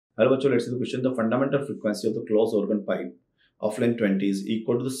Hello बच्चों, let's see the question. The fundamental frequency of the close organ pipe of length 20 is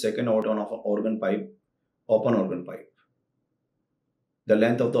equal to the second overtone of an organ pipe, open organ pipe. The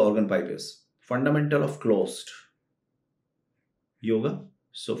length of the organ pipe is fundamental of closed. ये होगा.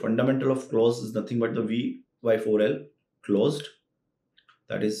 So fundamental of closed is nothing but the V by 4L closed.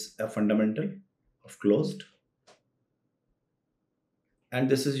 That is a fundamental of closed.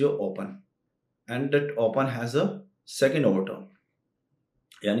 And this is your open. And that open has a second overtone.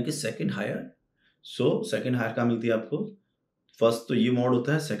 यानी कि second higher. So second higher कहाँ मिलती है आपको? First तो ये mode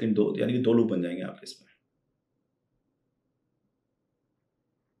होता है, सेकंड दो, यानी कि दो लूप बन जाएंगे आपके इसमें.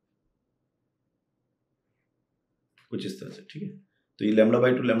 कुछ इस तरह से, ठीक है. तो ये lambda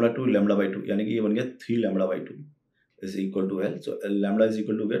by two lambda two lambda by two, यानी कि ये बन गया 3 lambda by two is equal to L. So lambda is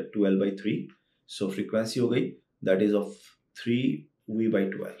equal to get 2L by 3. So frequency हो गई that is of 3V by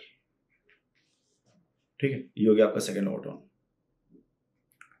 12. ठीक है, ये हो गया आपका सेकेंड ओवरटोन.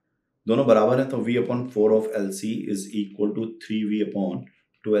 दोनों बराबर है तो V upon 4 of LC is equal to 3V upon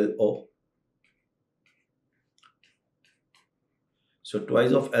 12O. So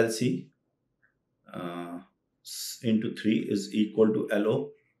twice of LC into 3 is equal to LO.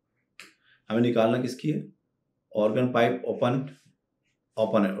 हमें निकालना किसकी है? ऑर्गन पाइप ओपन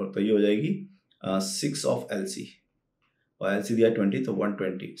ओपन है, और तो ये हो जाएगी 6 ऑफ LC, और LC दिया 20 तो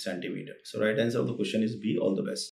 120 centimetre. So right answer of the question is B. All the best.